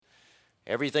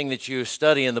Everything that you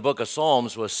study in the book of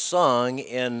Psalms was sung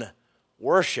in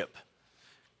worship,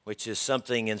 which is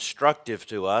something instructive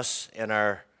to us in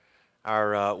our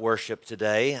worship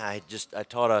today. I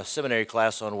taught a seminary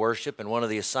class on worship, and one of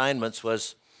the assignments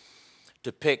was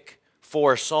to pick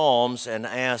 4 psalms and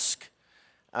ask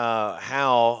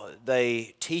how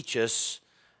they teach us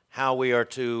how we are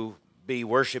to be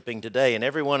worshiping today. And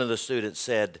every one of the students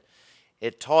said,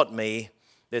 it taught me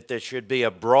that there should be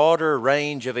a broader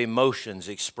range of emotions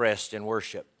expressed in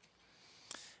worship.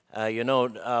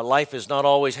 Life is not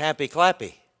always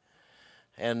happy-clappy.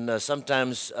 And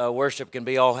sometimes worship can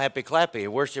be all happy-clappy.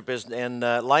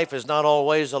 Life is not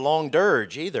always a long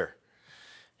dirge either.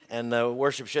 And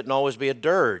worship shouldn't always be a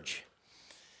dirge.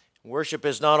 Life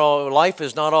is not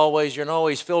always, you're not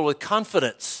always filled with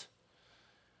confidence.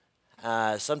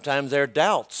 Sometimes there are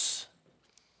doubts.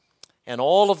 And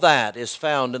all of that is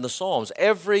found in the Psalms.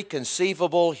 Every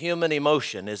conceivable human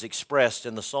emotion is expressed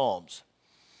in the Psalms.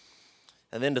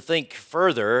 And then to think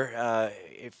further, I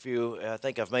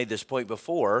think I've made this point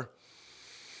before,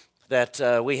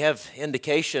 that we have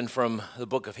indication from the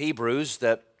book of Hebrews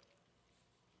that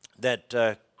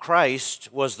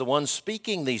Christ was the one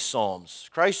speaking these Psalms.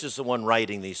 Christ is the one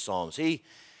writing these Psalms.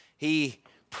 He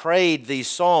prayed these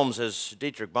Psalms, as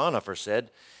Dietrich Bonhoeffer said.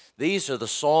 These are the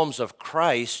Psalms of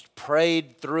Christ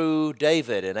prayed through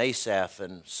David and Asaph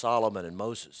and Solomon and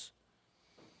Moses.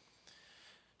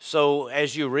 So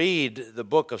as you read the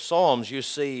book of Psalms, you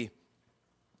see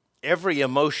every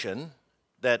emotion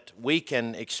that we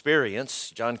can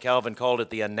experience. John Calvin called it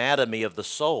the anatomy of the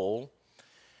soul.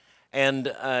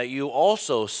 And you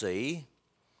also see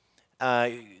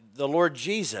the Lord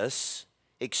Jesus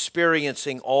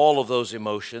experiencing all of those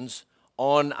emotions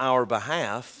on our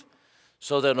behalf,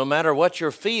 so that no matter what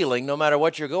you're feeling, no matter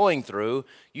what you're going through,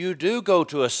 you do go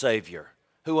to a Savior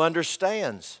who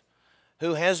understands,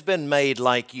 who has been made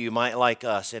like you, like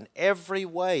us in every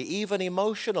way, even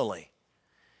emotionally.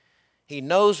 He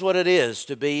knows what it is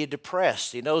to be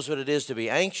depressed. He knows what it is to be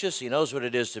anxious. He knows what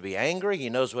it is to be angry. He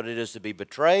knows what it is to be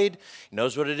betrayed. He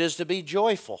knows what it is to be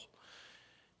joyful.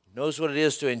 He knows what it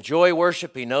is to enjoy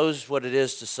worship. He knows what it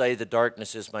is to say the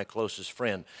darkness is my closest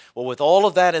friend. Well, with all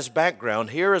of that as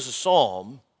background, here is a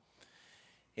psalm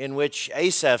in which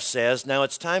Asaph says, now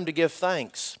it's time to give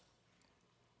thanks.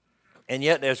 And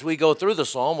yet, as we go through the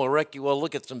psalm, we'll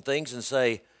look at some things and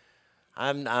say,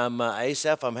 I'm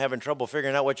Asaph, I'm having trouble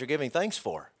figuring out what you're giving thanks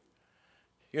for.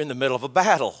 You're in the middle of a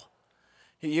battle.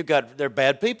 There are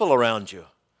bad people around you.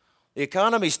 The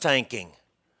economy's tanking.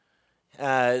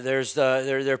 There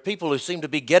are people who seem to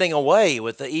be getting away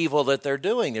with the evil that they're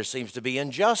doing. There seems to be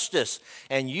injustice.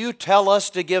 And you tell us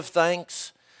to give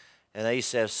thanks? And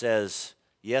Asaph says,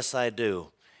 yes, I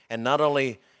do. And not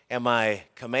only am I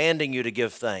commanding you to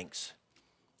give thanks,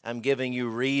 I'm giving you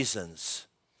reasons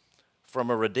from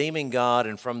a redeeming God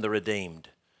and from the redeemed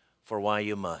for why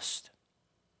you must.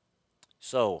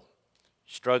 So,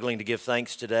 struggling to give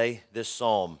thanks today, this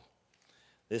psalm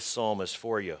is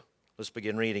for you. Let's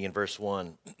begin reading in verse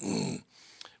 1.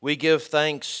 We give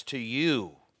thanks to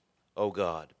you, O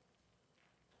God.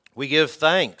 We give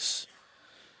thanks,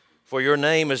 for your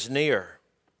name is near.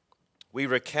 We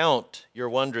recount your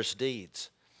wondrous deeds.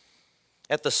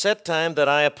 At the set time that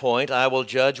I appoint, I will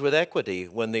judge with equity.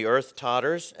 When the earth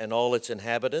totters and all its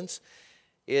inhabitants,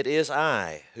 it is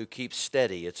I who keep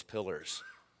steady its pillars.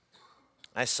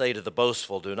 I say to the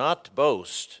boastful, do not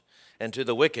boast. And to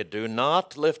the wicked, do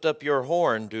not lift up your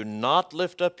horn. Do not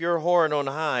lift up your horn on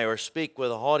high, or speak with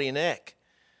a haughty neck.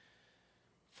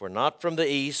 For not from the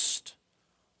east,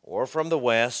 or from the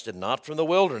west, and not from the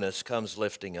wilderness comes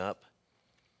lifting up.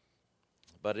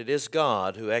 But it is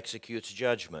God who executes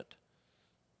judgment,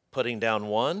 putting down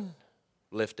one,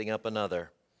 lifting up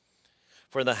another.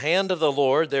 For in the hand of the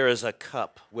Lord there is a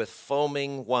cup with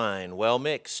foaming wine, well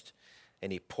mixed,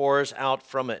 and he pours out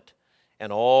from it,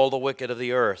 and all the wicked of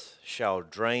the earth shall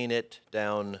drain it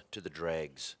down to the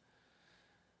dregs.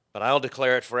 But I'll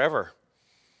declare it forever.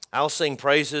 I'll sing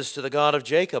praises to the God of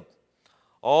Jacob.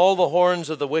 All the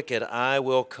horns of the wicked I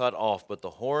will cut off, but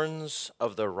the horns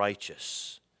of the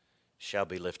righteous shall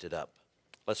be lifted up.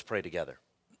 Let's pray together.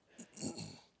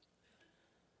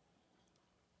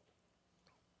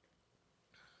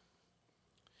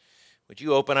 Would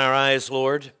you open our eyes,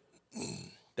 Lord,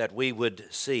 that we would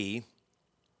see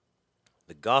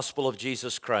the gospel of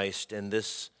Jesus Christ in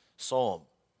this psalm,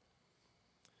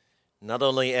 not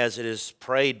only as it is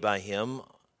prayed by him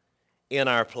in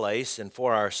our place and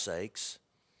for our sakes,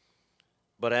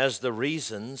 but as the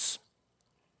reasons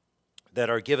that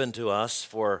are given to us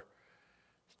for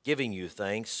giving you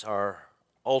thanks are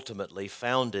ultimately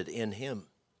founded in him.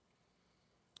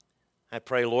 I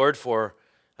pray, Lord, for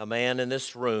a man in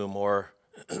this room or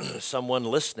someone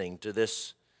listening to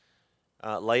this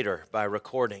later by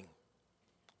recording,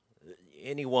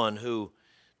 anyone who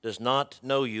does not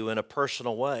know you in a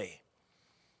personal way,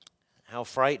 how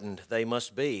frightened they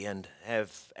must be and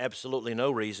have absolutely no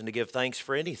reason to give thanks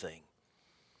for anything.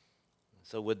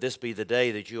 So would this be the day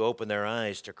that you open their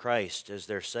eyes to Christ as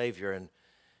their Savior and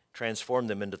transform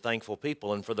them into thankful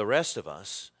people? And for the rest of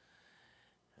us,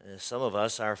 some of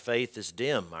us, our faith is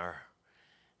dim.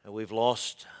 We've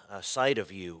lost sight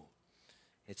of you.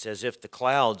 It's as if the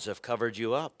clouds have covered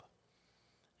you up.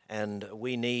 And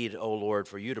we need, O Lord,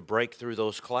 for you to break through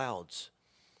those clouds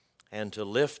and to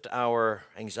lift our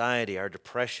anxiety, our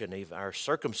depression, even our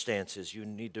circumstances. You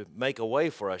need to make a way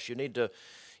for us. You need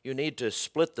to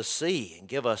split the sea and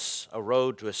give us a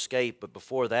road to escape. But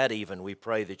before that even, we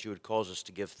pray that you would cause us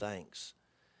to give thanks,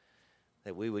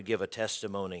 that we would give a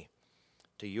testimony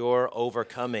to your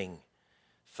overcoming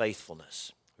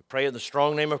faithfulness. We pray in the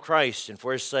strong name of Christ and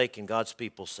for his sake, and God's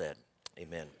people said,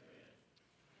 amen.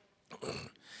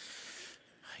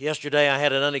 Yesterday I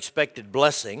had an unexpected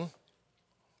blessing.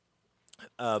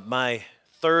 My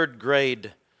third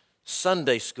grade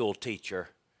Sunday school teacher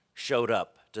showed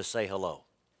up to say hello.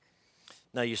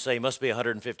 Now you say he must be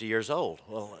 150 years old.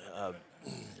 Well,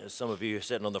 some of you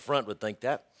sitting on the front would think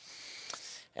that.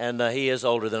 And he is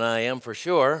older than I am for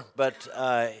sure, but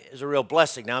it's a real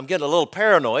blessing. Now I'm getting a little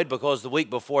paranoid because the week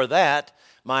before that,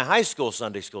 my high school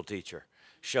Sunday school teacher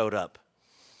showed up.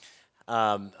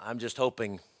 I'm just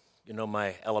hoping,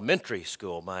 my elementary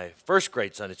school, my first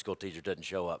grade Sunday school teacher didn't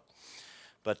show up.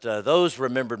 But those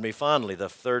remembered me fondly, the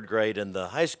third grade and the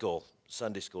high school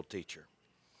Sunday school teacher.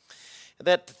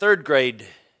 That third grade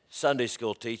Sunday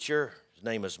school teacher, his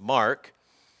name is Mark,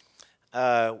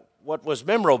 what was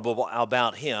memorable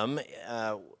about him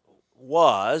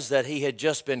was that he had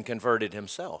just been converted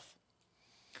himself.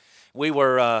 We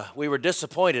were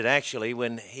disappointed, actually,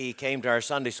 when he came to our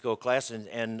Sunday school class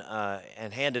and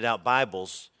handed out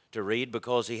Bibles to read,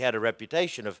 because he had a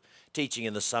reputation of teaching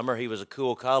in the summer. He was a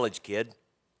cool college kid,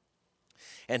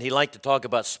 and he liked to talk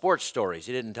about sports stories.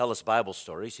 He didn't tell us Bible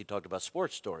stories. He talked about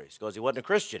sports stories because he wasn't a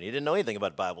Christian. He didn't know anything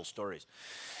about Bible stories.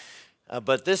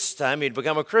 But this time he'd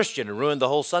become a Christian and ruined the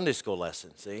whole Sunday school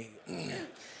lesson, see?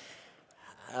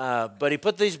 But he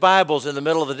put these Bibles in the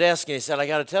middle of the desk and he said, I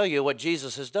got to tell you what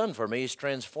Jesus has done for me. He's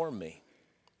transformed me.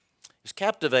 It was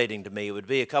captivating to me. It would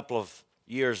be a couple of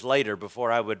years later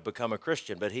before I would become a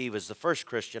Christian, but he was the first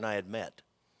Christian I had met.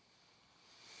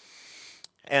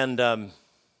 And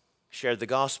shared the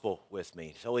gospel with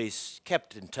me. So he's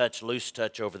kept in touch, loose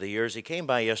touch over the years. He came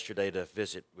by yesterday to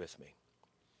visit with me.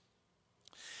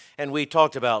 And we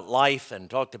talked about life and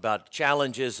talked about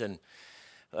challenges, and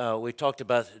we talked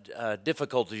about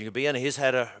difficulties you can be in. He's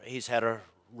had a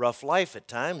rough life at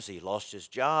times. He lost his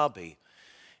job.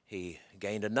 He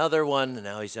gained another one, and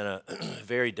now he's in a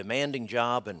very demanding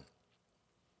job, and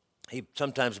he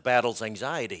sometimes battles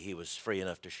anxiety, he was free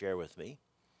enough to share with me.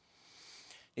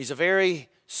 He's a very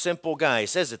simple guy. He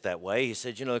says it that way. He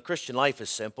said, the Christian life is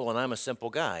simple, and I'm a simple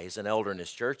guy. He's an elder in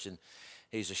his church, and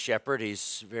he's a shepherd.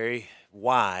 He's very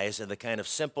wise in the kind of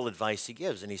simple advice he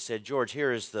gives. And he said, George,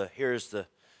 here's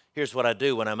what I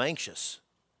do when I'm anxious.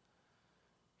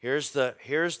 Here's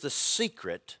the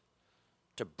secret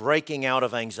to breaking out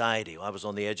of anxiety. Well, I was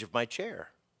on the edge of my chair.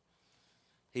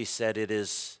 He said, it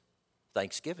is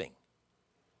thanksgiving.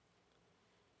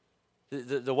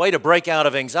 The way to break out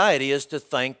of anxiety is to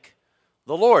thank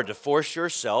the Lord, to force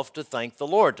yourself to thank the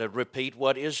Lord, to repeat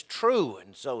what is true.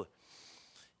 And so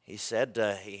he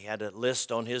said he had a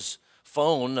list on his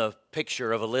phone, a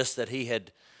picture of a list that he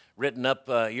had written up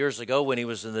years ago when he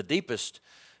was in the deepest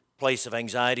place of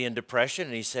anxiety and depression.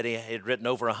 And he said he had written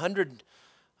over 100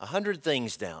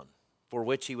 things down for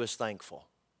which he was thankful.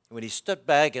 And when he stood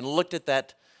back and looked at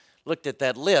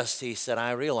that list, he said,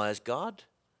 I realized God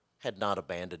had not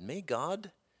abandoned me.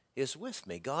 God is with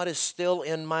me. God is still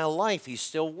in my life. He's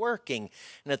still working.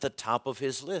 And at the top of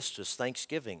his list was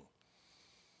thanksgiving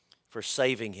for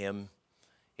saving him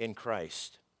in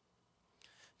Christ.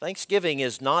 Thanksgiving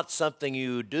is not something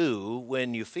you do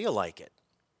when you feel like it,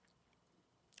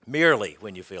 merely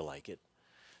when you feel like it.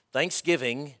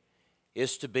 Thanksgiving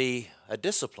is to be a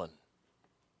discipline.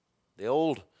 The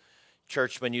old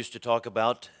churchmen used to talk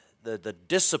about the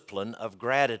discipline of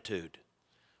gratitude,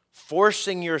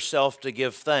 forcing yourself to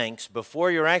give thanks before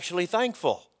you're actually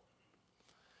thankful,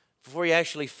 before you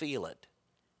actually feel it.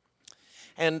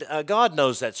 And God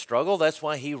knows that struggle. That's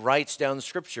why he writes down the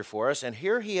scripture for us. And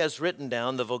here he has written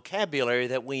down the vocabulary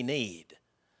that we need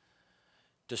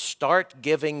to start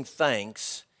giving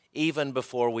thanks even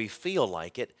before we feel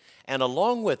like it. And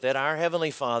along with it, our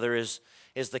Heavenly Father is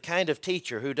is the kind of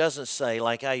teacher who doesn't say,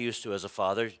 like I used to as a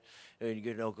father,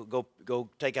 go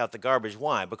take out the garbage.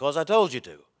 Why? Because I told you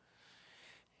to.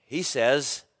 He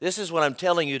says, this is what I'm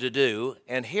telling you to do,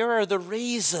 and here are the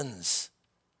reasons.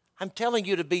 I'm telling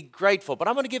you to be grateful, but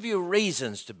I'm going to give you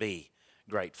reasons to be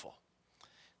grateful.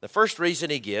 The first reason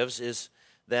he gives is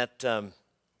that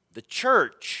the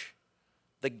church,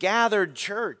 the gathered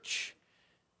church,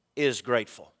 is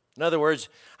grateful. In other words,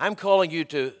 I'm calling you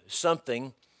to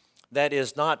something that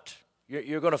is not,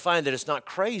 you're going to find that it's not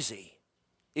crazy.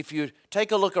 If you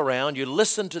take a look around, you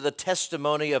listen to the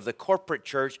testimony of the corporate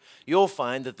church, you'll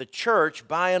find that the church,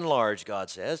 by and large, God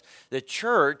says, the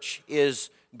church is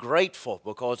grateful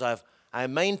because I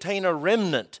maintain a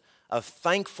remnant of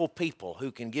thankful people who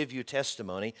can give you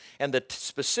testimony. And the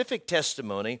specific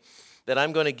testimony that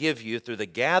I'm going to give you through the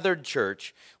gathered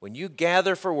church, when you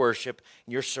gather for worship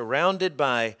and you're surrounded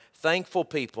by thankful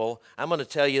people, I'm going to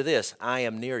tell you this: I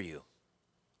am near you.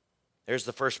 There's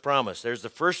the first promise. There's the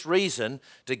first reason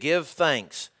to give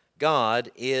thanks.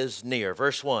 God is near.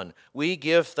 Verse 1, we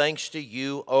give thanks to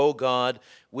you, O God.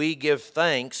 We give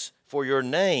thanks for your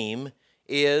name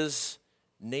is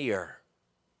near.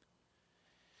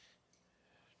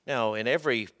 Now, in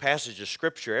every passage of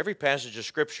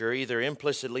Scripture, either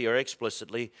implicitly or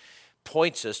explicitly,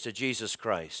 points us to Jesus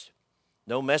Christ.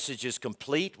 No message is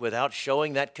complete without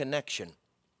showing that connection.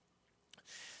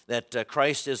 That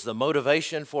Christ is the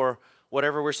motivation for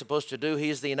whatever we're supposed to do. He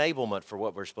is the enablement for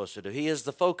what we're supposed to do. He is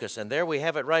the focus. And there we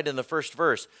have it right in the first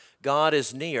verse. God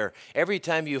is near. Every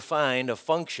time you find a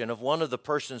function of one of the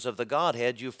persons of the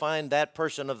Godhead, you find that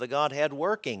person of the Godhead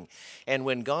working. And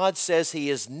when God says He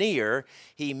is near,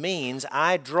 He means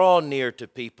I draw near to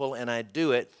people, and I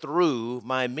do it through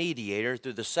my mediator,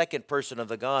 through the second person of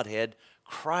the Godhead,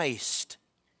 Christ.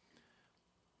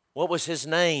 What was His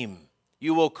name?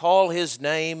 You will call His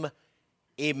name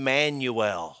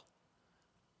Emmanuel.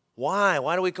 Why?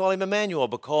 Why do we call Him Emmanuel?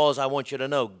 Because I want you to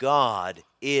know God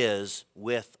is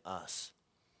with us.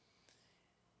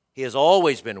 He has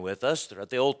always been with us. Throughout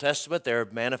the Old Testament, there are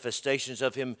manifestations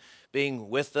of Him being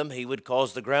with them. He would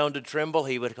cause the ground to tremble.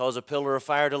 He would cause a pillar of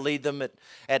fire to lead them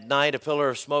at night, a pillar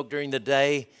of smoke during the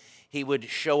day. He would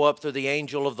show up through the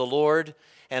angel of the Lord.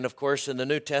 And of course, in the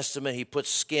New Testament, He puts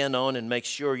skin on and makes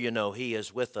sure you know He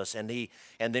is with us. And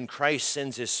then Christ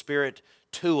sends His Spirit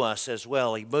to us as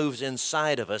well. He moves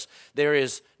inside of us. There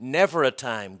is never a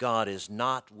time God is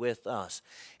not with us.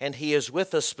 And He is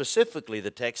with us specifically,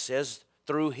 the text says,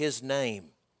 through His name.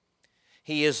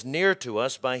 He is near to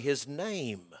us by His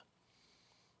name.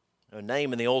 A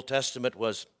name in the Old Testament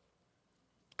was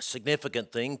a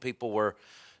significant thing. People were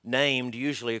named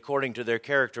usually according to their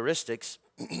characteristics.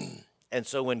 And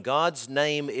so when God's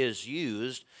name is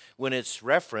used, when it's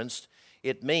referenced,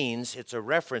 it means it's a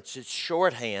reference, it's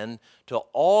shorthand to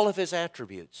all of His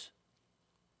attributes.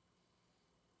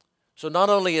 So not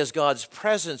only is God's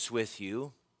presence with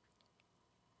you,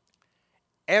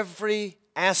 every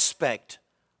aspect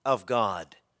of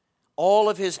God, all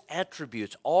of His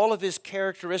attributes, all of His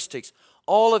characteristics,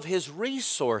 all of His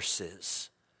resources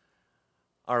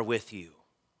are with you.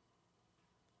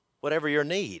 Whatever your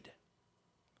need.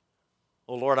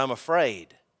 Oh Lord, I'm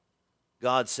afraid.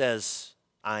 God says,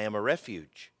 I am a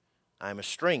refuge. I am a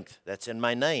strength. That's in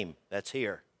my name. That's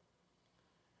here.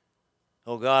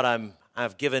 Oh God,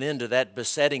 I've given in to that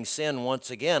besetting sin once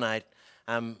again. I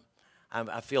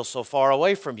feel so far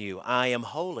away from you. I am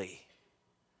holy.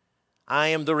 I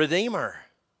am the Redeemer.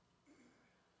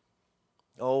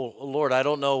 Oh Lord, I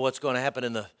don't know what's going to happen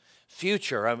in the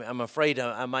future. I'm afraid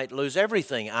I might lose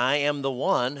everything. I am the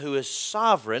one who is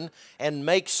sovereign and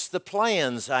makes the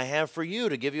plans I have for you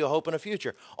to give you a hope and a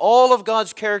future. All of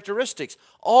God's characteristics,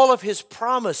 all of His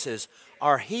promises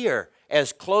are here,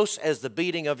 as close as the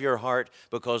beating of your heart,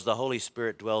 because the Holy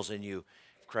Spirit dwells in you.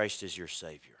 Christ is your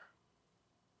Savior.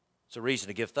 It's a reason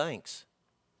to give thanks,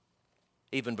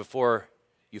 even before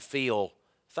you feel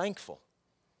thankful.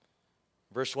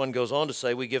 Verse 1 goes on to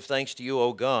say, we give thanks to you,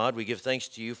 O God. We give thanks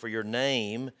to you for your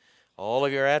name. All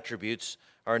of your attributes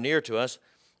are near to us.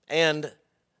 And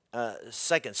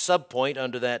second subpoint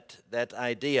under that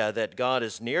idea that God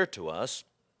is near to us,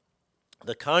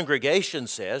 the congregation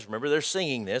says, remember they're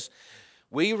singing this,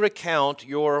 we recount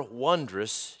your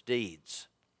wondrous deeds.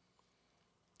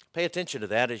 Pay attention to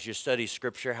that as you study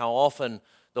Scripture, how often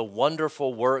the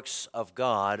wonderful works of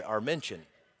God are mentioned.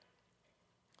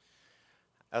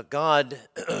 God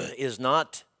is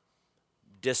not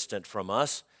distant from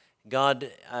us.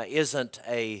 God isn't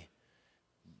a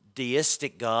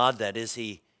deistic God, that is,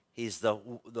 He's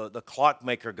the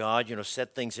clockmaker God,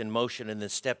 set things in motion and then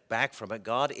step back from it.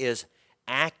 God is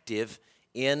active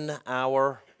in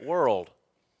our world.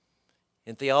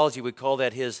 In theology, we call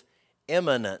that his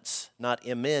immanence, not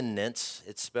immanence.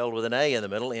 It's spelled with an A in the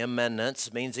middle.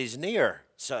 Immanence means he's near.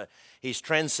 So he's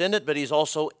transcendent, but he's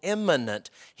also immanent.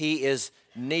 He is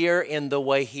near in the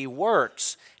way he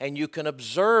works, and you can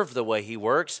observe the way he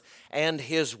works, and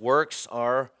his works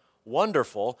are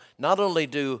wonderful. Not only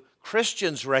do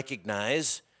Christians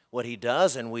recognize what he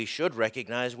does, and we should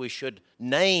recognize, we should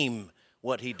name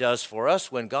what he does for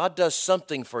us. When God does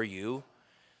something for you,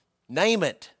 name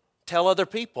it. Tell other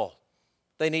people.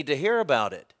 They need to hear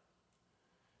about it.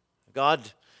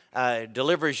 God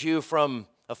delivers you from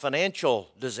a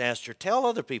financial disaster. Tell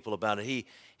other people about it. He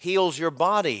heals your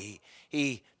body.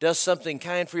 He does something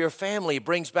kind for your family. He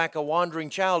brings back a wandering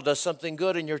child, does something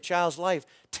good in your child's life.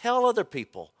 Tell other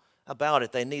people about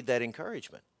it. They need that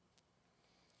encouragement.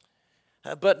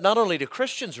 But not only do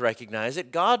Christians recognize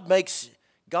it, God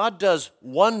does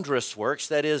wondrous works,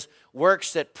 that is,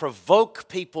 works that provoke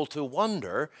people to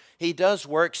wonder. He does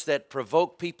works that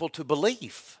provoke people to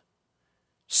believe.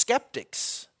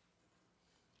 Skeptics.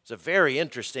 It's a very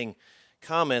interesting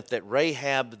comment that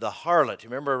Rahab the harlot,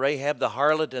 remember Rahab the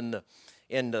harlot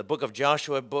in the book of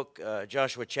Joshua,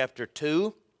 Joshua chapter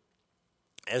 2,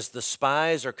 as the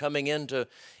spies are coming into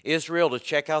Israel to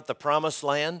check out the promised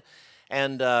land,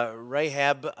 and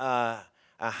Rahab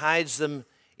hides them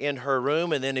in her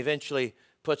room and then eventually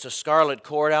puts a scarlet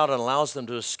cord out and allows them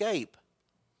to escape.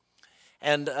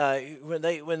 And when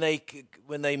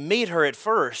they meet her at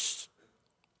first,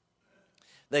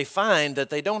 they find that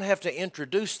they don't have to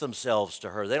introduce themselves to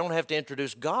her. They don't have to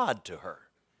introduce God to her.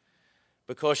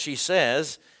 Because she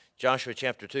says, Joshua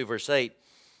chapter 2, verse 8,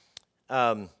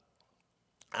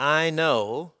 I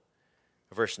know,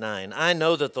 verse 9, I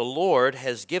know that the Lord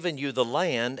has given you the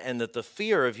land, and that the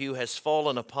fear of you has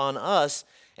fallen upon us,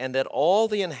 and that all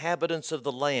the inhabitants of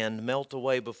the land melt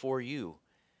away before you.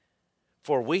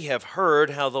 For we have heard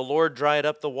how the Lord dried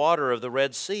up the water of the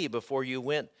Red Sea before you,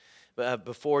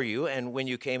 and when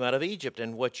you came out of Egypt,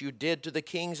 and what you did to the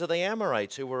kings of the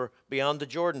Amorites who were beyond the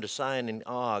Jordan, to Sihon and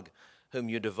Og, whom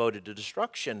you devoted to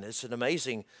destruction. It's an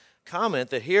amazing comment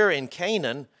that here in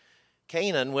Canaan,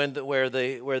 where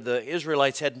the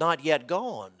Israelites had not yet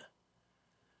gone,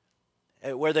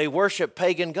 where they worship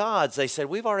pagan gods, they said,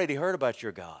 we've already heard about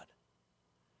your God.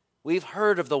 We've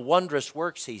heard of the wondrous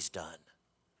works he's done.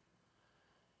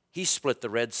 He split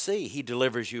the Red Sea. He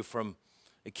delivers you from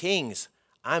the kings.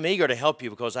 I'm eager to help you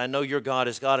because I know your God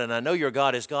is God, and I know your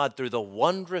God is God through the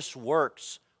wondrous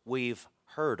works we've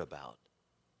heard about.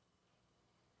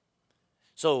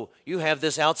 So you have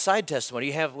this outside testimony.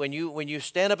 You have when you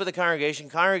stand up in the congregation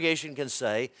can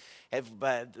say,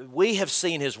 we have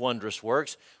seen his wondrous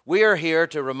works. We are here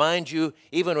to remind you,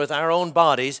 even with our own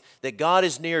bodies, that God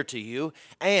is near to you.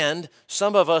 And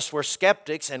some of us were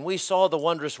skeptics, and we saw the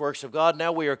wondrous works of God.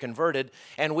 Now we are converted.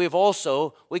 And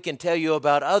we can tell you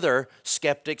about other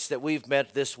skeptics that we've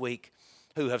met this week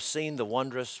who have seen the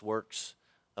wondrous works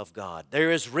of God.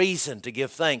 There is reason to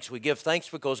give thanks. We give thanks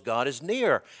because God is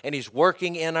near, and he's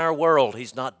working in our world.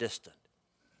 He's not distant.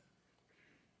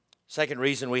 Second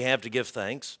reason we have to give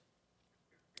thanks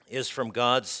is from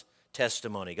God's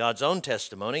testimony, God's own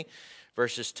testimony,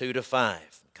 verses 2 to 5.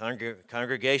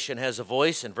 Congregation has a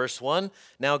voice in verse 1.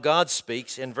 Now God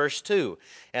speaks in verse 2.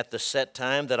 At the set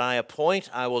time that I appoint,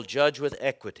 I will judge with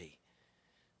equity.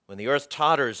 When the earth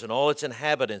totters and all its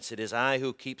inhabitants, it is I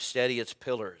who keep steady its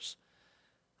pillars.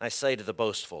 I say to the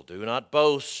boastful, do not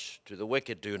boast. To the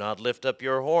wicked, do not lift up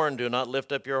your horn. Do not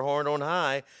lift up your horn on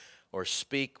high, or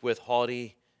speak with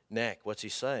haughty neck. What's he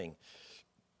saying?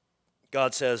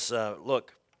 God says,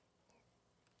 look,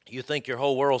 you think your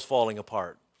whole world's falling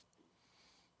apart.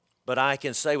 But I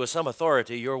can say with some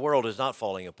authority, your world is not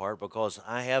falling apart because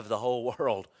I have the whole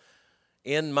world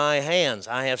in my hands.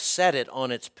 I have set it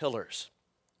on its pillars.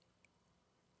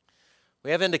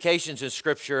 We have indications in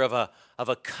Scripture of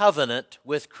a covenant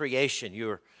with creation.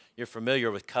 You're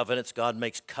familiar with covenants. God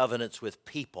makes covenants with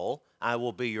people. I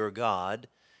will be your God,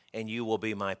 and you will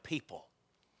be my people.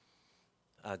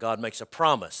 God makes a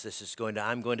promise.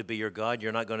 I'm going to be your God.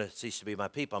 You're not going to cease to be my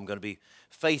people. I'm going to be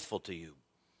faithful to you.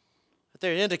 But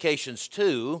there are indications,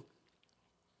 too,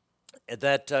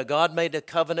 that God made a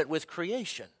covenant with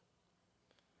creation.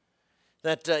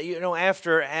 That,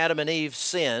 after Adam and Eve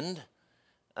sinned,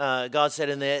 God said,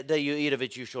 in the day you eat of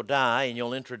it, you shall die, and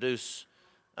you'll introduce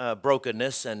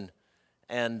brokenness and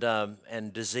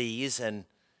disease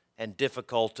and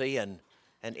difficulty and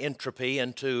entropy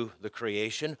into the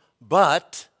creation.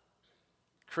 But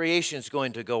creation's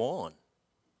going to go on.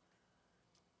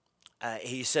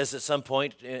 He says at some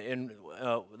point in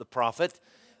the prophets,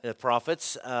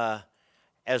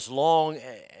 as long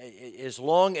as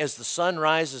the sun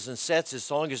rises and sets, as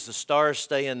long as the stars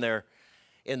stay in the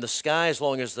sky, as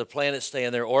long as the planets stay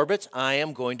in their orbits, I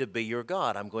am going to be your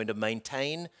God. I'm going to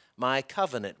maintain my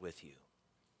covenant with you.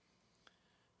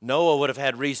 Noah would have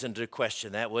had reason to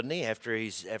question that, wouldn't he,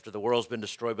 after the world's been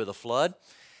destroyed by the flood,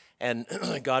 and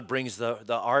God brings the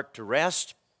ark to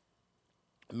rest.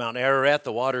 Mount Ararat,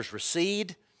 the waters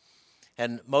recede,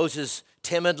 and Moses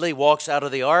timidly walks out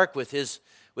of the ark with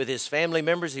his family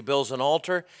members. He builds an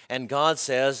altar, and God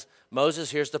says,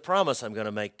 Moses, here's the promise I'm going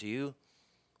to make to you.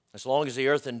 As long as the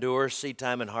earth endures, seed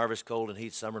time and harvest, cold and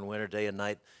heat, summer and winter, day and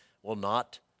night will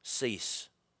not cease.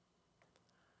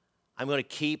 I'm going to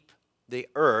keep the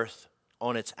earth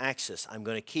on its axis. I'm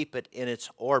going to keep it in its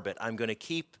orbit. I'm going to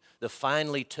keep the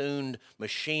finely tuned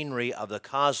machinery of the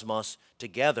cosmos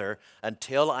together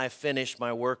until I finish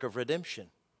my work of redemption.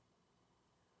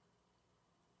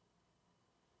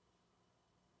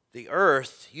 The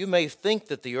earth, you may think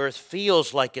that the earth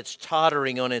feels like it's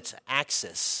tottering on its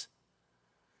axis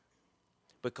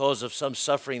because of some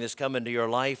suffering that's come into your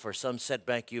life or some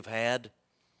setback you've had,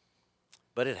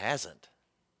 but it hasn't.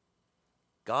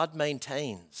 God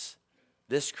maintains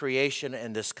this creation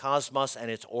and this cosmos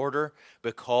and its order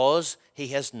because He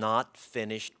has not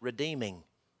finished redeeming.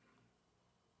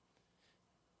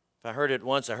 If I heard it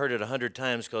once, I heard it 100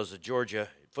 times because the Georgia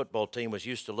football team was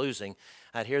used to losing.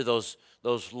 I'd hear those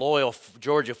loyal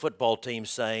Georgia football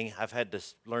teams saying, I've had to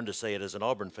learn to say it as an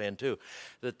Auburn fan too,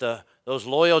 that those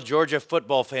loyal Georgia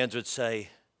football fans would say,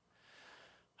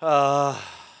 the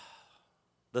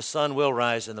sun will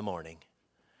rise in the morning.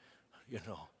 You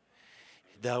know,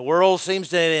 the world seems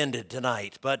to have ended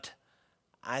tonight, but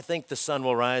I think the sun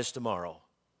will rise tomorrow.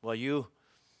 Well, you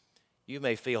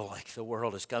may feel like the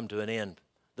world has come to an end.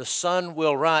 The sun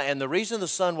will rise, and the reason the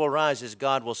sun will rise is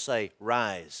God will say,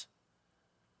 rise,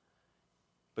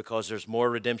 because there's more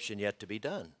redemption yet to be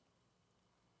done.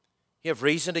 You have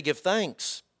reason to give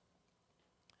thanks.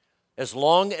 As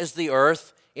long as the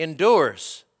earth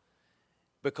endures,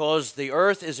 because the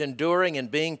earth is enduring and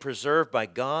being preserved by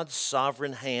God's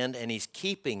sovereign hand, and He's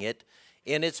keeping it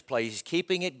in its place. He's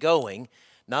keeping it going,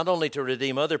 not only to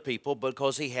redeem other people, but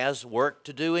because He has work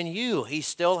to do in you. He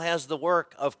still has the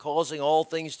work of causing all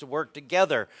things to work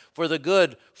together for the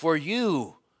good for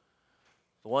you,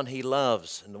 the one He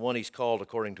loves and the one He's called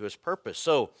according to His purpose.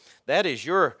 So that is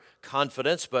your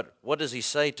confidence, but what does He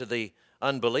say to the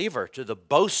unbeliever, to the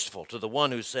boastful, to the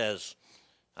one who says,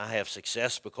 I have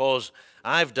success because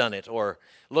I've done it, or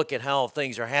look at how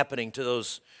things are happening to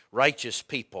those righteous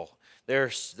people. Their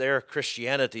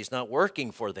Christianity is not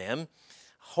working for them.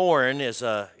 Horn is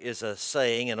a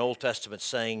saying, an Old Testament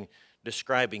saying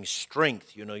describing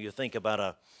strength. You know, you think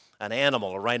about an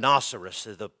animal, a rhinoceros.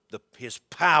 His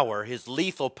power, his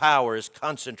lethal power, is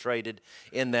concentrated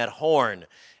in that horn,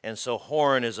 and so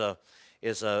horn is an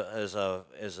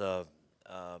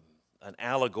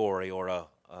allegory or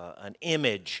an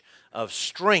image of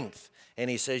strength. And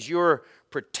he says, you're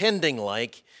pretending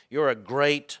like you're a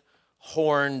great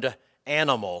horned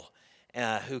animal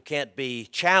who can't be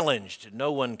challenged.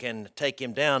 No one can take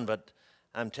him down, but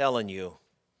I'm telling you,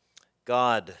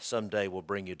 God someday will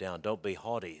bring you down. Don't be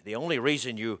haughty. The only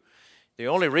reason you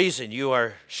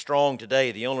are strong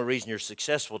today, the only reason you're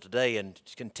successful today and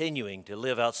continuing to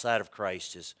live outside of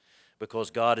Christ is because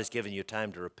God has given you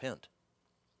time to repent.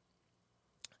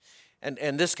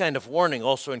 And this kind of warning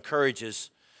also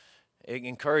encourages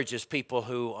people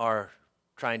who are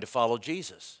trying to follow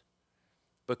Jesus,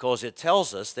 because it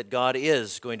tells us that God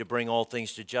is going to bring all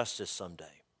things to justice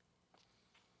someday.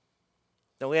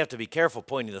 Now, we have to be careful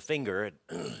pointing the finger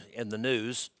in the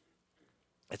news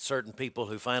at certain people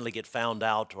who finally get found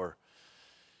out or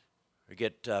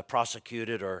get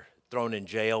prosecuted or thrown in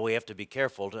jail. We have to be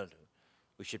careful.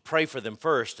 We should pray for them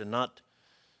first and not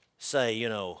say,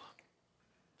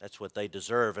 that's what they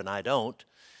deserve and I don't.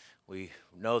 We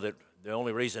know that the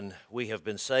only reason we have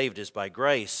been saved is by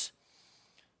grace.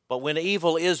 But when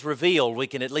evil is revealed, we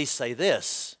can at least say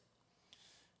this: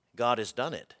 God has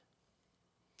done it.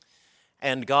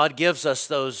 And God gives us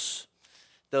those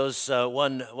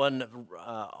one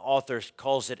author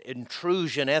calls it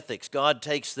intrusion ethics. God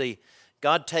takes the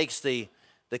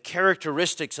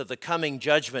characteristics of the coming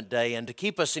judgment day, and to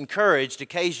keep us encouraged,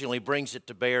 occasionally brings it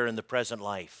to bear in the present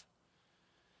life.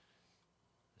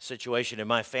 A situation in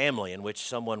my family in which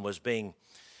someone has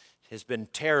been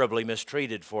terribly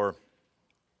mistreated for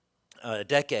a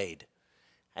decade,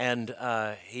 and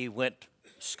he went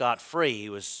scot-free. He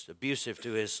was abusive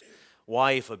to his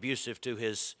wife, abusive to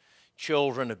his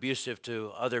children, abusive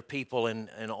to other people in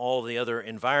all the other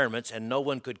environments, and no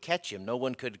one could catch him. No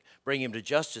one could bring him to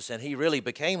justice, and he really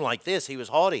became like this. He was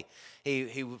haughty.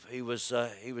 He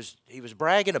was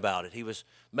bragging about it. He was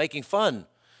making fun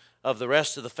of the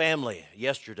rest of the family.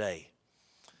 Yesterday,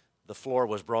 the floor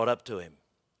was brought up to him,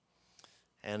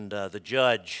 and the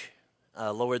judge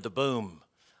lowered the boom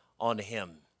on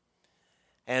him.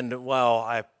 And while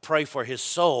I pray for his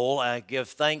soul, I give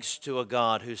thanks to a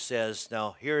God who says,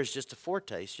 now here is just a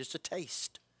foretaste, just a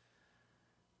taste,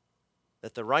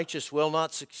 that the unrighteous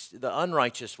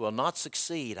will not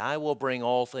succeed. I will bring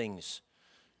all things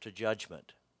to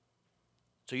judgment.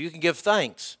 So you can give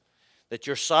thanks that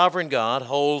your sovereign God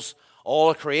holds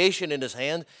all of creation in his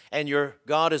hand, and your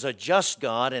God is a just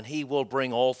God, and he will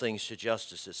bring all things to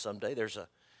justice someday. There's a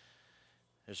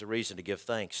reason to give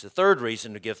thanks. The third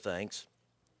reason to give thanks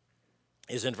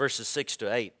is in verses 6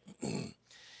 to 8.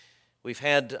 We've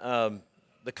had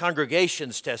the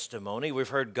congregation's testimony. We've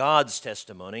heard God's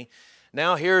testimony.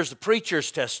 Now here's the preacher's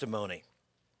testimony.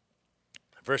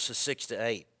 Verses 6 to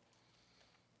 8.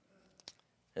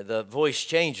 The voice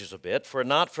changes a bit. For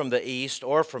not from the east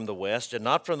or from the west and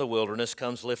not from the wilderness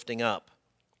comes lifting up,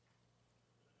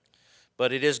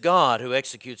 but it is God who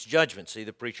executes judgment. See,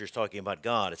 the preacher's talking about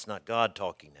God. It's not God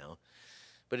talking now.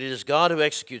 But it is God who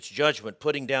executes judgment,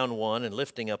 putting down one and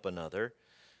lifting up another.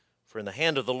 For in the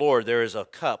hand of the Lord there is a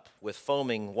cup with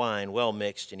foaming wine well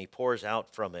mixed, and he pours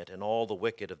out from it, and all the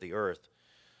wicked of the earth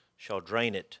shall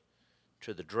drain it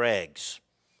to the dregs.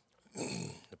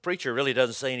 The preacher really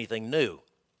doesn't say anything new.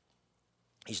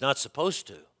 He's not supposed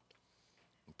to.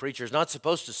 The preacher is not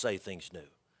supposed to say things new.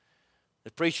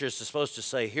 The preacher is supposed to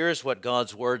say, here's what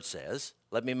God's word says.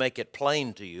 Let me make it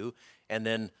plain to you, and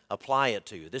then apply it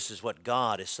to you. This is what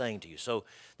God is saying to you. So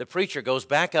the preacher goes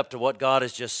back up to what God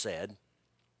has just said,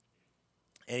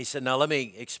 and he said, now let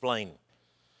me explain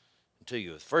to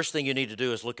you. The first thing you need to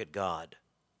do is look at God.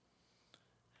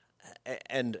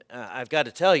 And I've got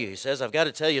to tell you, he says, I've got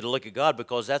to tell you to look at God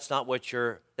because that's not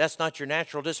your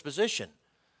natural disposition.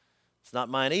 It's not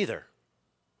mine either.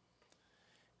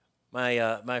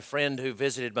 My friend who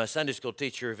visited, my Sunday school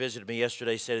teacher who visited me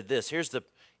yesterday said this, here's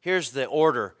the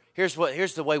order, here's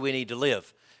the way we need to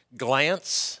live.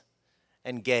 Glance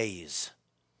and gaze.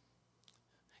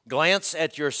 Glance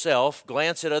at yourself,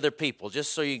 glance at other people,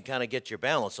 just so you can kind of get your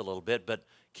balance a little bit, but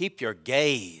keep your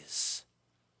gaze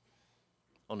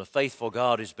on the faithful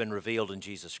God who's been revealed in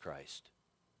Jesus Christ.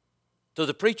 So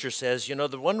the preacher says,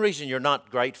 the one reason you're not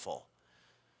grateful,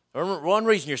 or one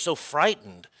reason you're so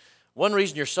frightened, one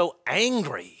reason you're so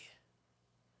angry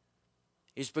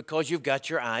is because you've got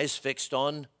your eyes fixed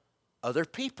on other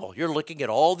people. You're looking at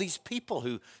all these people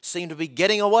who seem to be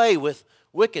getting away with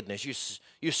wickedness.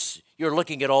 You're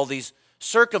looking at all these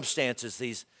circumstances,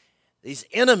 these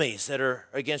enemies that are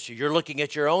against you. You're looking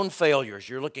at your own failures.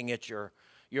 You're looking at your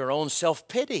own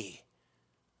self-pity.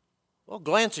 Well,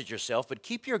 glance at yourself, but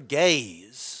keep your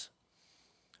gaze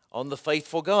on the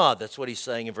faithful God. That's what he's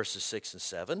saying in verses 6 and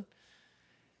 7.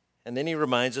 And then he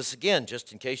reminds us again,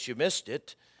 just in case you missed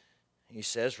it, he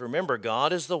says, remember,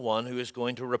 God is the one who is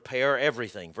going to repair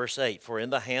everything. Verse 8, for in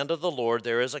the hand of the Lord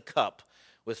there is a cup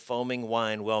with foaming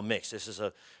wine well mixed. This is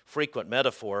a frequent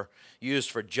metaphor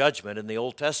used for judgment in the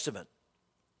Old Testament.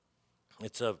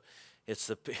 It's the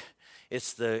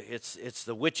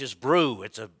witch's brew.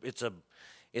 It's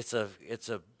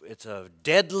a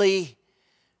deadly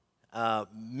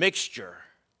mixture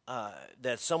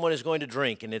that someone is going to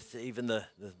drink, and even the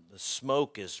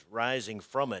smoke is rising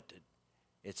from it.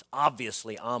 It's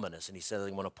obviously ominous, and he says,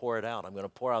 I'm going to pour it out. I'm going to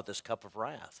pour out this cup of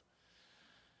wrath.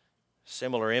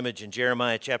 Similar image in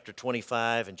Jeremiah chapter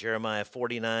 25 and Jeremiah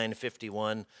 49,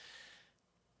 51,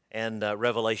 and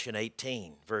Revelation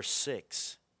 18, verse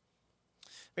 6.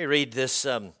 Let me read this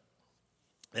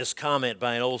comment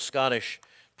by an old Scottish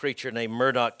preacher named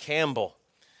Murdoch Campbell,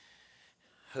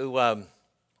 who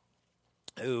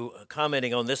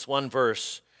commenting on this one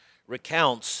verse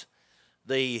recounts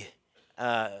a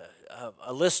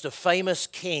list of famous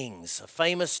kings,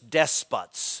 famous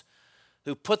despots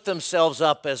who put themselves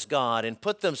up as God and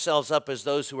put themselves up as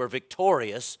those who are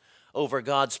victorious over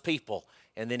God's people.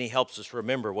 And then he helps us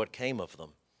remember what came of them.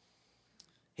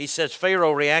 He says,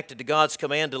 Pharaoh reacted to God's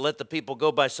command to let the people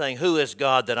go by saying, who is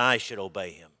God that I should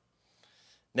obey him?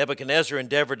 Nebuchadnezzar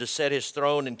endeavored to set his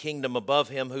throne and kingdom above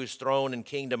him, whose throne and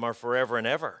kingdom are forever and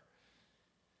ever.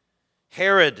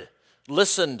 Herod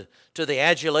listened to the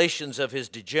adulations of his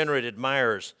degenerate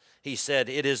admirers. He said,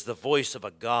 it is the voice of a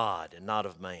God and not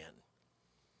of man.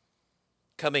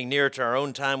 Coming near to our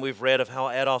own time, we've read of how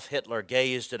Adolf Hitler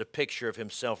gazed at a picture of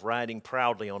himself riding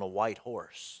proudly on a white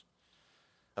horse.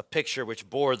 a picture which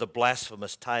bore the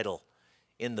blasphemous title,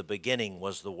 "In the beginning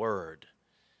was the Word."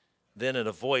 Then in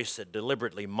a voice that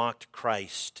deliberately mocked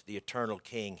Christ, the eternal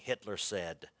King, Hitler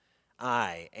said,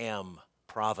 "I am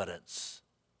Providence."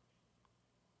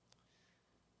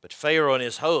 But Pharaoh and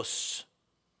his hosts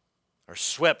are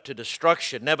swept to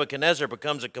destruction. Nebuchadnezzar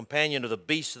becomes a companion of the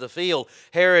beasts of the field.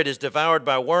 Herod is devoured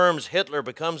by worms. Hitler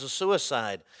becomes a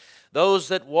suicide. Those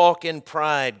that walk in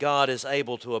pride, God is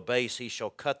able to abase. He shall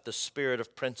cut the spirit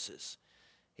of princes.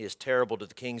 He is terrible to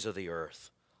the kings of the earth.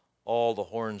 All the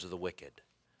horns of the wicked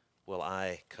will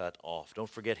I cut off. Don't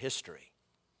forget history.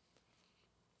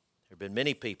 There have been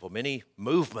many people, many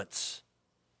movements,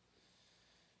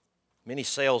 many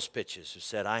sales pitches who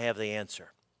said, "I have the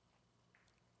answer."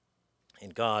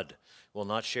 And God will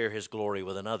not share his glory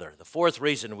with another. The fourth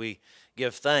reason we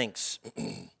give thanks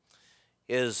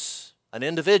is an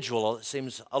individual. It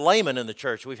seems a layman in the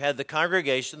church. We've had the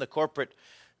congregation, the corporate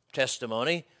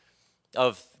testimony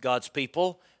of God's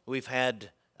people. We've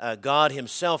had God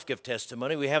himself give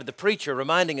testimony. We have the preacher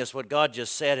reminding us what God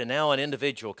just said, and now an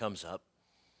individual comes up,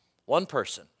 one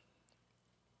person,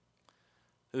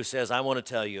 who says, "I want to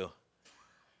tell you,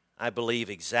 I believe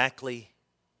exactly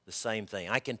the same thing.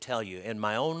 I can tell you in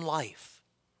my own life,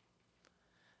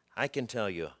 I can tell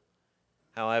you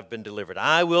how I've been delivered.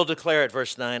 I will declare it,"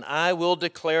 verse 9, "I will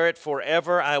declare it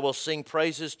forever. I will sing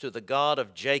praises to the God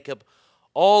of Jacob.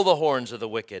 All the horns of the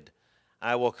wicked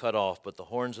I will cut off, but the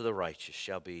horns of the righteous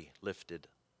shall be lifted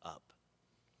up."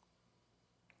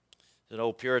 There's an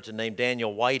old Puritan named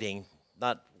Daniel Whiting,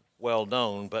 not well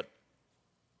known, but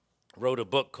wrote a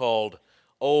book called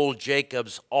 "Old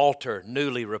Jacob's Altar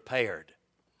Newly Repaired."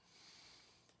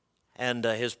 And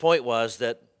his point was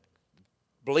that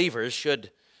believers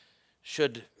should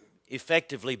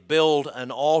effectively build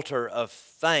an altar of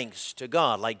thanks to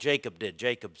God, like Jacob did.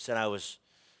 Jacob said, I was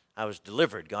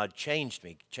delivered. God changed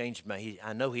me.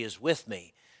 I know he is with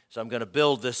me. So I'm going to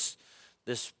build this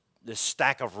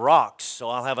stack of rocks, so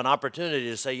I'll have an opportunity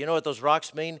to say, you know what those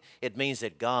rocks mean? It means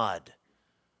that God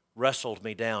wrestled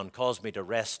me down, caused me to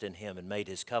rest in him, and made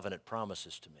his covenant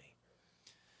promises to me.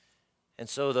 And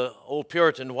so the old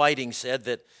Puritan Whiting said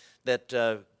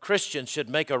that Christians should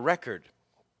make a record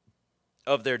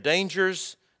of their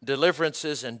dangers,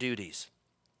 deliverances, and duties,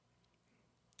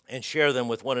 and share them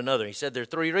with one another. He said there are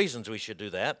three reasons we should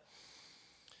do that.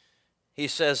 He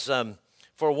says,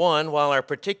 for one, while our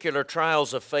particular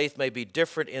trials of faith may be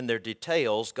different in their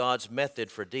details, God's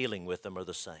method for dealing with them are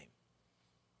the same.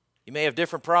 You may have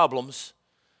different problems,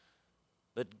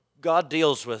 but God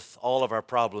deals with all of our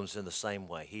problems in the same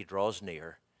way. He draws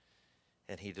near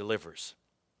and he delivers,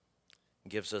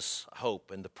 gives us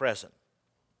hope in the present.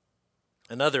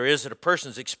 Another is that a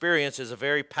person's experience is a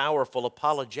very powerful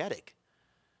apologetic.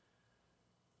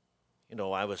 You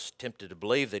know, I was tempted to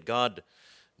believe that God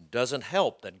doesn't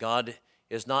help, that God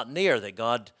is not near, that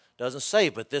God doesn't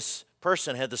save, but this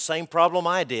person had the same problem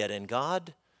I did, and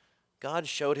God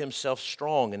showed himself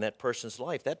strong in that person's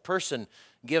life. That person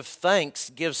gives thanks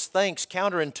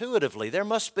counterintuitively. There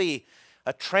must be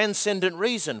a transcendent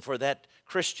reason for that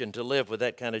Christian to live with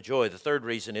that kind of joy. The third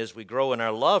reason is we grow in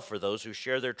our love for those who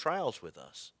share their trials with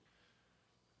us.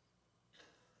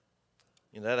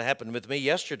 You know, that happened with me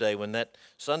yesterday when that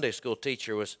Sunday school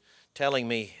teacher was telling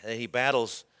me that he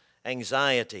battles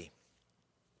anxiety.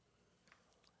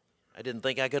 I didn't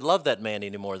think I could love that man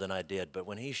any more than I did, but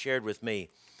when he shared with me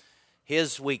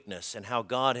his weakness and how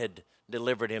God had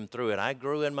delivered him through it, I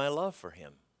grew in my love for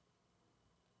him.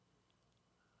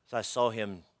 So I saw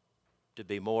him to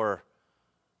be more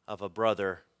of a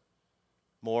brother,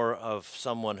 more of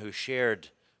someone who shared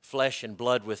flesh and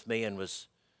blood with me and was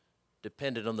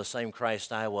dependent on the same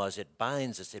Christ I was. It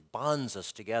binds us, it bonds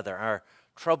us together. Our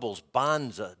troubles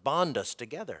bond us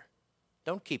together.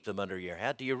 Don't keep them under your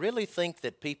hat. Do you really think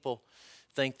that people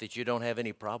think that you don't have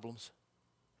any problems?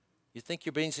 You think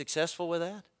you're being successful with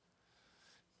that?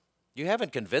 You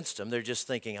haven't convinced them. They're just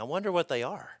thinking, I wonder what they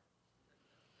are.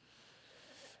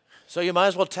 So you might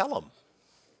as well tell them.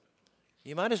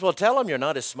 You might as well tell them you're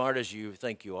not as smart as you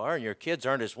think you are, and your kids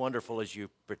aren't as wonderful as you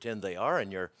pretend they are,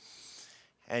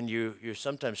 and you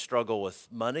sometimes struggle with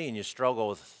money, and you struggle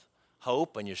with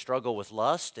hope, and you struggle with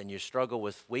lust, and you struggle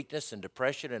with weakness and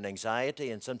depression and anxiety,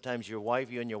 and sometimes you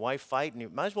and your wife fight, and you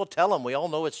might as well tell them, we all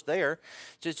know it's there.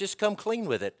 Just come clean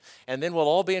with it, and then we'll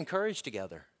all be encouraged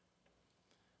together.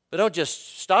 But don't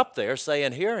just stop there. Say,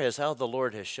 and here is how the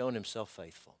Lord has shown himself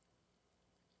faithful.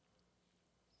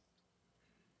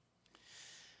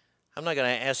 I'm not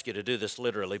going to ask you to do this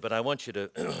literally, but I want you to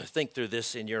think through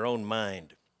this in your own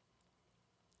mind.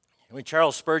 When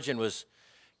Charles Spurgeon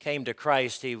came to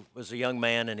Christ, he was a young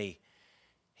man, and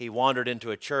he wandered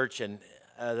into a church, and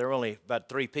there were only about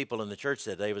 3 people in the church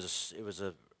that day. It was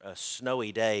a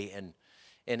snowy day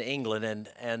in England,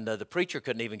 and the preacher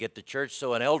couldn't even get to church,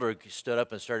 so an elder stood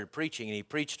up and started preaching, and he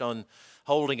preached on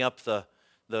holding up the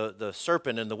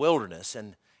serpent in the wilderness,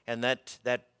 and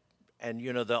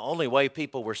you know, the only way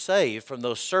people were saved from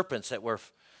those serpents that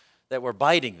were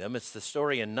biting them, it's the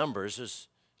story in Numbers, is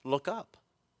look up.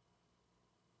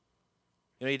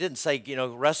 You know, he didn't say, you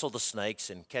know, wrestle the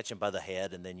snakes and catch them by the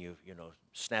head and then you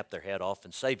snap their head off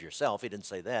and save yourself. He didn't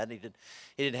say that. He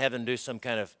didn't have them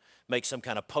make some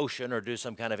kind of potion or do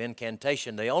some kind of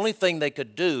incantation. The only thing they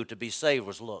could do to be saved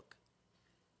was look.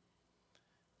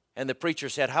 And the preacher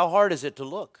said, how hard is it to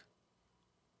look?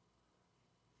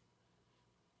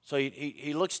 So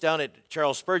he looks down at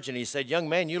Charles Spurgeon and he said, young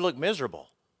man, you look miserable.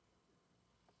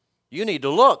 You need to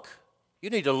look. You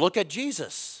need to look at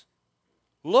Jesus.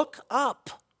 Look up.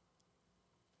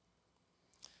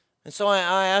 And so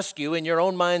I ask you in your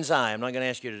own mind's eye, I'm not going to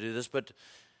ask you to do this, but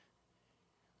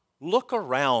look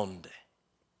around.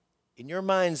 In your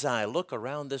mind's eye, look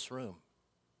around this room.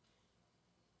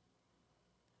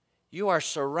 You are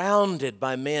surrounded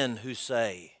by men who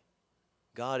say,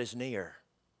 God is near.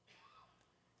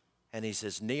 And He's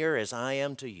as near as I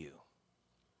am to you.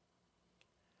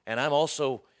 And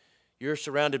you're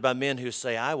surrounded by men who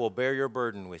say, I will bear your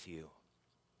burden with you.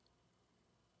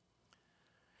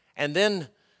 And then,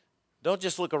 don't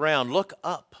just look around, look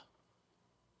up.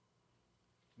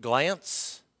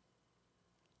 Glance,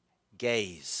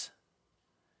 gaze.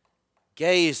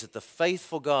 Gaze at the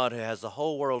faithful God who has the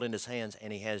whole world in His hands,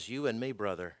 and He has you and me,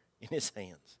 brother, in His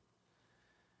hands.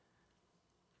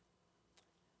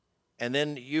 And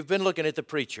then you've been looking at the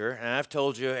preacher, and I've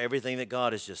told you everything that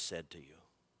God has just said to you.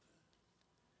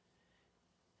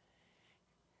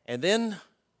 And then,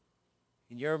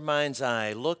 in your mind's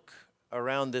eye, look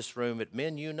around this room at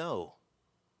men you know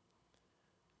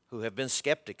who have been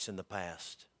skeptics in the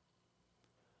past,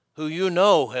 who you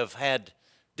know have had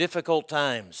difficult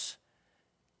times,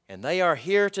 and they are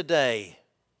here today.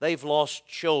 They've lost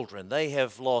children, they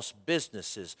have lost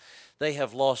businesses, they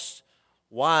have lost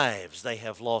wives,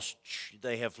 they've lost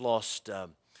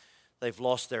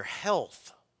their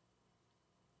health,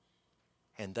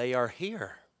 and they are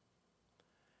here,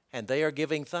 and they are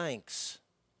giving thanks.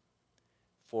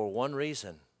 For one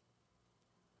reason,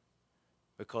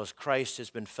 because Christ has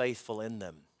been faithful in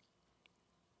them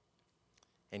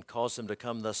and caused them to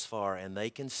come thus far, and they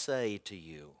can say to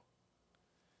you,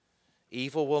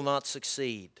 evil will not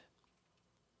succeed,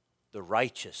 the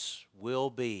righteous will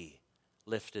be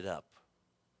lifted up.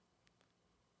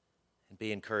 And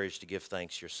be encouraged to give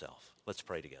thanks yourself. Let's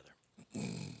pray together.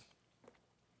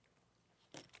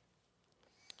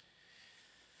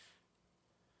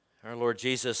 Our Lord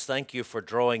Jesus, thank you for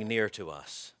drawing near to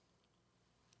us.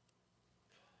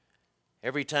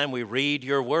 Every time we read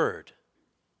your word,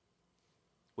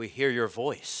 we hear your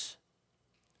voice.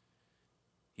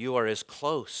 You are as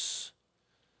close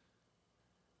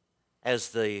as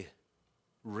the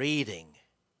reading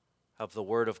of the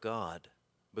word of God,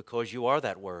 because you are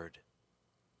that word.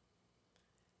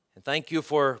 And thank you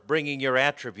for bringing your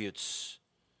attributes,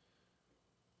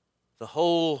 the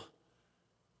whole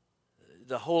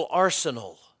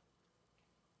arsenal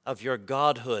of your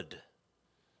godhood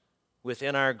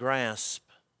within our grasp,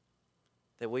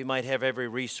 that we might have every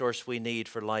resource we need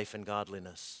for life and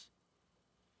godliness.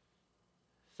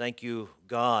 Thank you,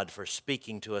 God, for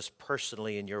speaking to us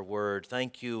personally in your word.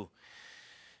 Thank you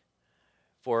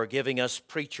for giving us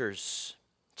preachers,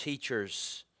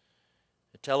 teachers,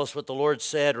 to tell us what the Lord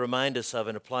said, remind us of,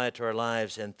 and apply it to our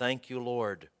lives. And thank you,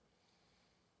 Lord,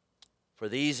 for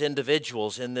these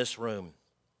individuals in this room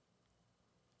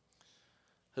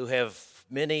who have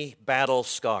many battle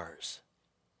scars,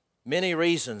 many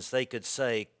reasons they could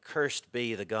say, cursed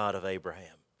be the God of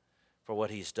Abraham for what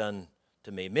He's done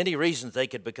to me. Many reasons they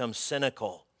could become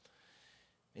cynical.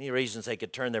 Many reasons they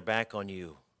could turn their back on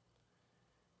you.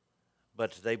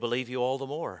 But they believe you all the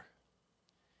more.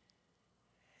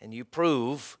 And you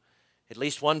prove at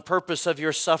least one purpose of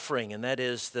your suffering, and that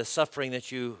is the suffering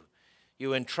that you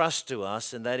entrust to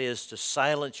us, and that is to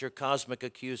silence your cosmic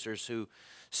accusers who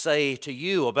say to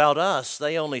you about us,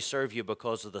 they only serve you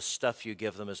because of the stuff you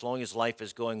give them. As long as life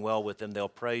is going well with them, they'll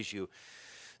praise you.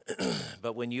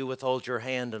 But when you withhold your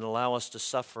hand and allow us to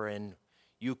suffer, and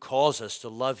you cause us to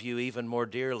love you even more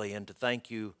dearly and to thank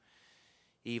you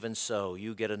even so,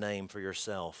 you get a name for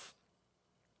yourself.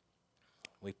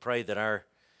 We pray that our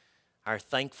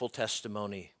thankful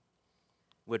testimony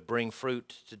would bring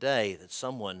fruit today, that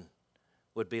someone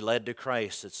would be led to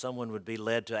Christ, that someone would be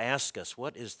led to ask us,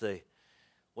 what is the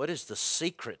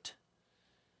secret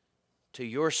to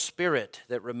your spirit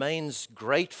that remains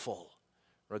grateful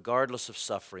regardless of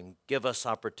suffering, give us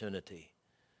opportunity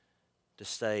to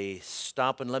say,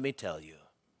 stop and let me tell you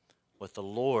what the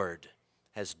Lord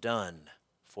has done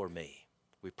for me.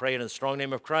 We pray it in the strong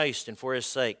name of Christ and for his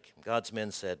sake. God's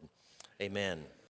men said, amen.